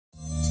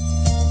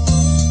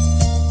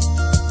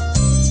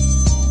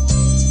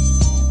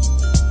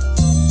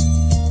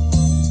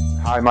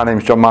Hi, my name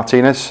is Jon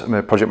Martinez. I'm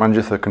a project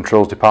manager for the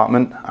controls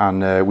department,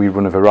 and we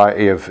run a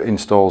variety of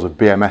installs of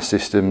BMS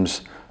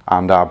systems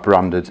and our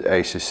branded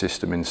ACIS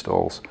system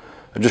installs.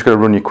 I'm just going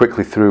to run you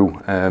quickly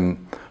through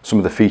some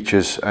of the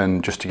features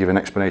and just to give an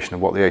explanation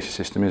of what the ACIS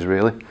system is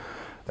really.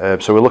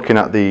 So we're looking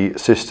at the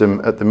system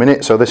at the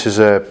minute. So this is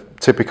a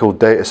typical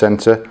data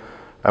center,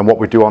 and what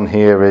we do on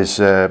here is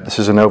this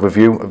is an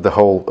overview of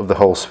the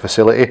whole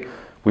facility.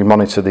 We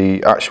monitor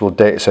the actual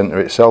data center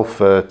itself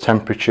for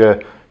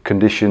temperature,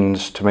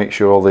 conditions, to make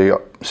sure all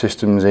the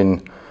systems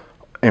in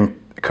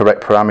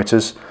correct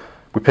parameters.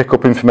 We pick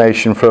up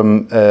information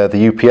from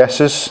the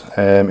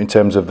UPSs in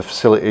terms of the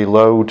facility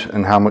load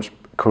and how much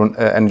current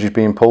energy is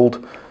being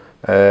pulled.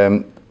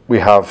 We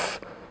have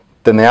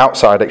then the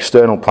outside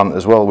external plant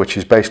as well, which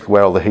is basically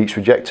where all the heat's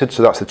rejected.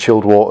 So that's the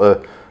chilled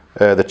water,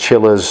 the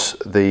chillers,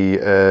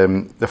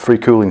 the free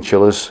cooling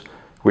chillers,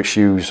 which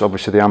use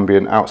obviously the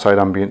outside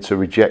ambient to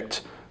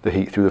reject the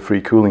heat through the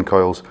free cooling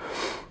coils.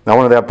 Now,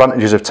 one of the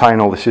advantages of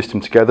tying all the system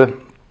together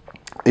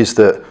is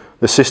that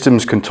the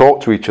systems can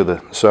talk to each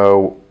other.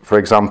 So, for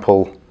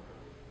example,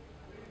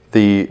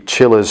 the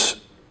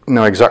chillers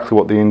know exactly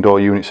what the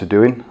indoor units are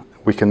doing.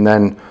 We can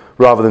then,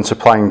 rather than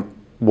supplying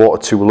water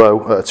too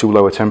low at a too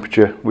low a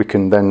temperature, we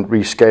can then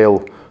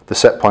rescale the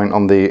set point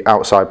on the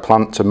outside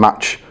plant to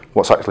match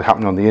what's actually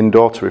happening on the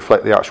indoor to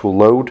reflect the actual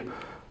load,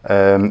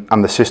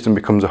 and the system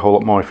becomes a whole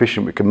lot more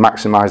efficient. We can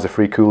maximise the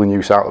free cooling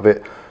use out of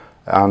it,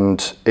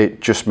 and it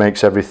just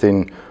makes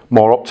everything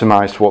more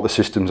optimised for what the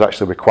system's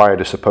actually required,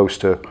 as opposed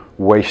to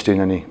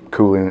wasting any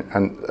cooling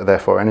and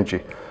therefore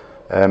energy.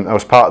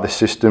 As part of this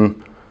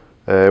system,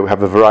 we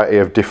have a variety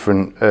of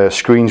different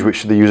screens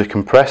which the user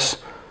can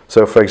press.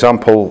 So, for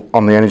example,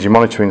 on the energy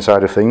monitoring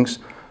side of things,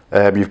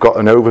 you've got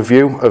an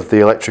overview of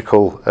the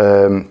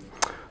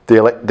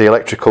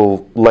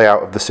electrical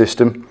layout of the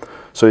system.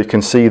 So you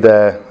can see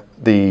there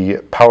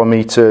the power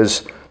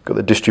meters, got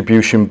the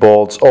distribution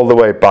boards all the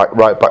way back,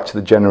 right back to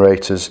the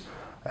generators,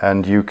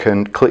 and you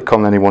can click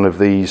on any one of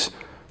these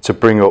to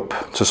bring up,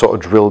 to sort of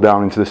drill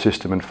down into the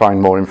system and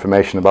find more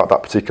information about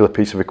that particular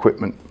piece of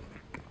equipment.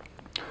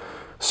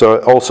 So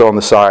also on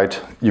the side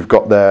you've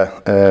got there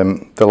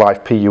the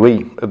live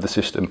PUE of the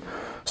system.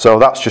 So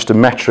that's just a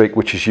metric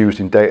which is used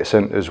in data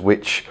centers,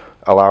 which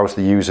allows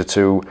the user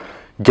to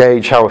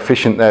gauge how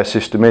efficient their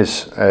system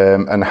is,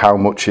 and how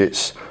much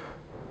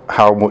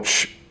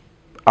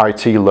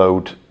IT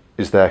load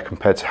is there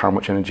compared to how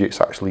much energy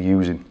it's actually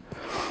using.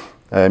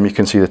 You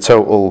can see the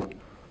total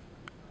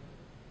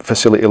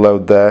facility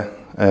load there,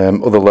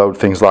 other load,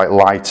 things like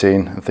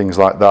lighting and things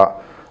like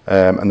that,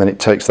 and then it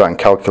takes that and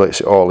calculates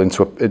it all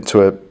into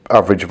an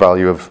average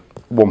value of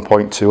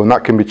 1.2, and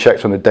that can be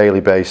checked on a daily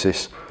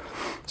basis,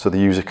 so the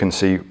user can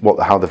see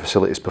how the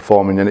facility is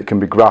performing, and it can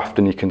be graphed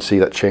and you can see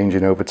that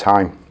changing over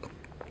time.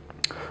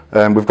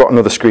 We've got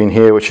another screen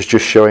here which is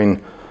just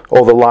showing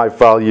all the live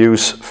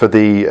values for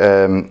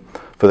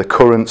the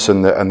currents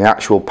and the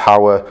actual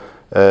power,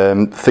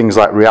 things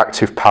like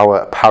reactive power,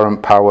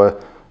 apparent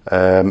power,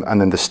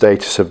 and then the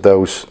status of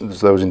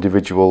those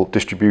individual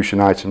distribution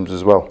items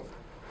as well.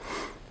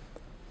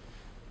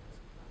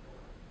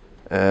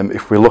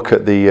 If we look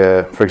at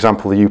for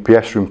example, the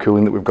UPS room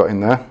cooling that we've got in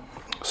there.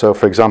 So,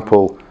 for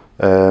example,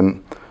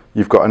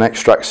 you've got an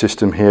extract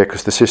system here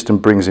because the system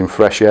brings in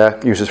fresh air,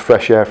 uses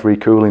fresh air free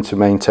cooling to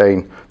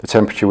maintain the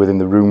temperature within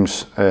the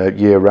rooms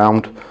year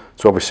round,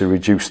 to obviously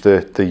reduce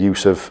the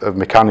use of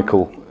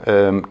mechanical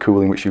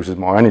cooling, which uses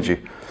more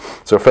energy.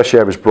 So fresh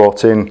air is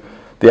brought in,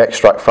 the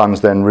extract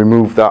fans then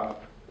remove that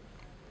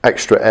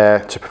extra air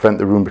to prevent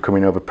the room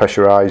becoming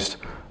overpressurized,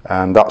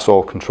 and that's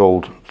all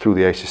controlled through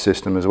the ACIS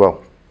system as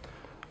well.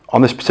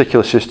 On this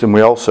particular system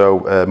we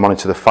also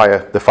monitor the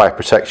fire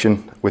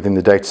protection within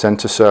the data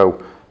center.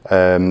 So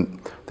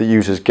that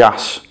uses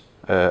gas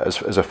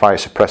as a fire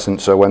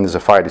suppressant, so when there's a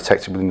fire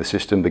detected within the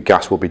system, the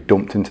gas will be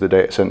dumped into the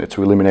data center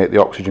to eliminate the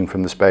oxygen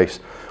from the space.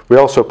 We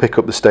also pick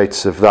up the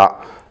status of that.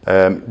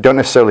 Don't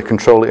necessarily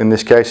control it in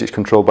this case, it's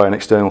controlled by an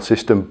external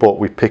system, but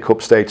we pick up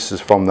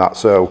statuses from that,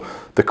 so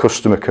the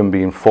customer can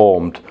be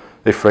informed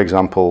if, for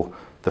example,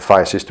 the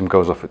fire system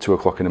goes off at 2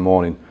 o'clock in the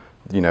morning.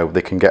 You know,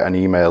 they can get an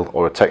email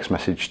or a text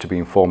message to be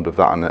informed of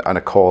that, and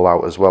a call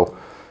out as well.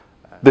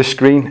 This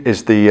screen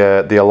is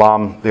the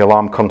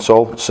alarm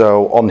console.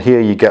 So on here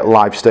you get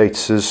live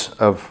statuses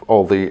of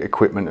all the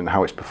equipment and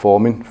how it's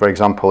performing. For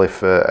example,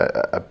 if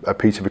a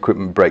piece of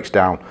equipment breaks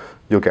down,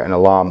 you'll get an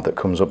alarm that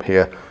comes up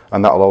here,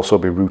 and that will also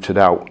be routed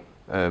out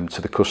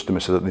to the customer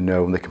so that they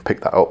know and they can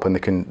pick that up, and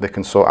they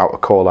can sort out a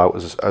call out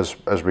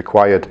as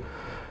required.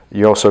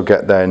 You also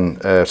get then,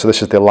 so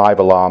this is the live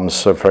alarms.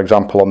 So for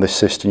example, on this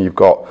system you've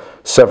got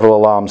several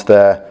alarms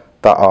there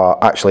that are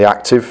actually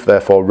active,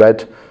 therefore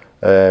red.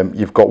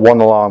 You've got one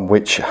alarm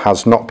which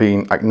has not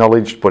been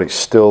acknowledged but it's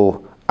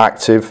still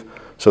active,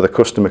 so the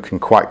customer can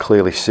quite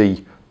clearly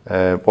see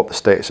what the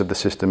status of the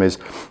system is.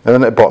 And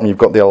then at the bottom you've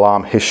got the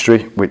alarm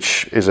history,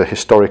 which is a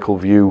historical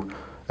view,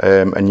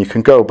 and you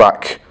can go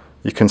back,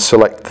 you can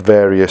select the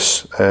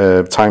various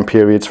time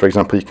periods. For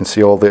example, you can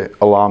see all the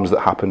alarms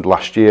that happened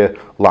last year,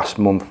 last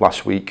month,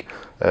 last week,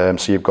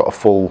 so you've got a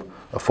full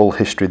a full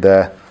history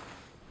there.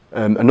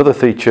 Another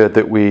feature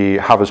that we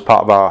have as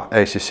part of our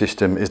ACIS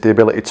system is the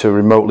ability to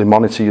remotely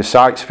monitor your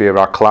sites via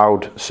our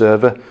cloud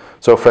server.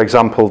 So for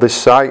example, this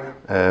site,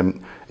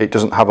 it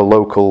doesn't have a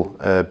local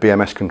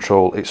BMS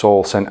control. It's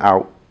all sent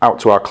out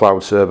to our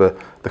cloud server.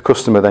 The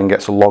customer then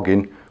gets a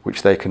login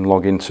which they can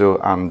log into,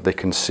 and they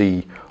can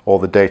see all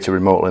the data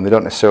remotely, and they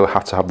don't necessarily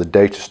have to have the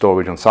data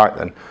storage on site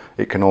then.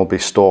 It can all be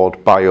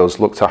stored by us,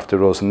 looked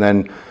after us, and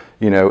then,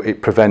 you know,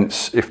 it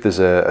prevents, if there's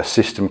a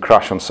system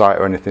crash on site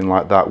or anything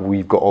like that,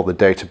 we've got all the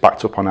data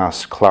backed up on our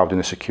cloud in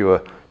a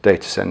secure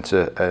data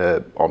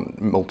center on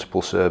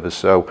multiple servers.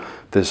 So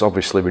there's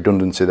obviously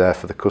redundancy there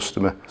for the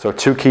customer. So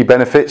two key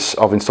benefits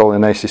of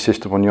installing an ACIS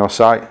system on your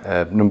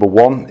site. Number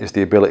one is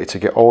the ability to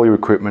get all your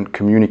equipment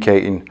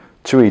communicating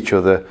to each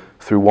other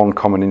through one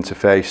common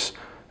interface,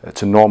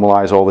 to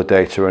normalize all the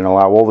data and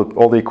allow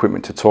all the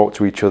equipment to talk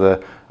to each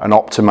other and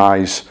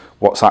optimize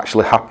what's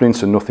actually happening,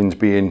 so nothing's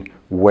being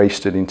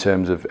wasted in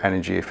terms of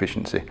energy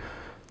efficiency.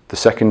 The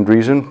second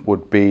reason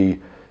would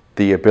be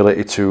the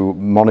ability to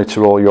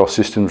monitor all your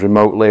systems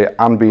remotely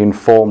and be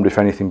informed if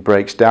anything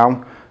breaks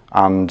down,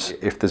 and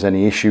if there's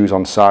any issues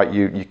on site,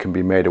 you can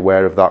be made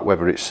aware of that,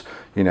 whether it's,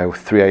 you know,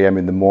 3 AM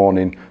in the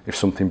morning. If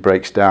something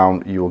breaks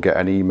down, you will get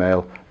an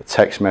email, a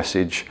text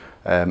message,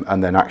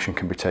 and then action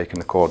can be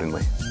taken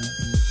accordingly.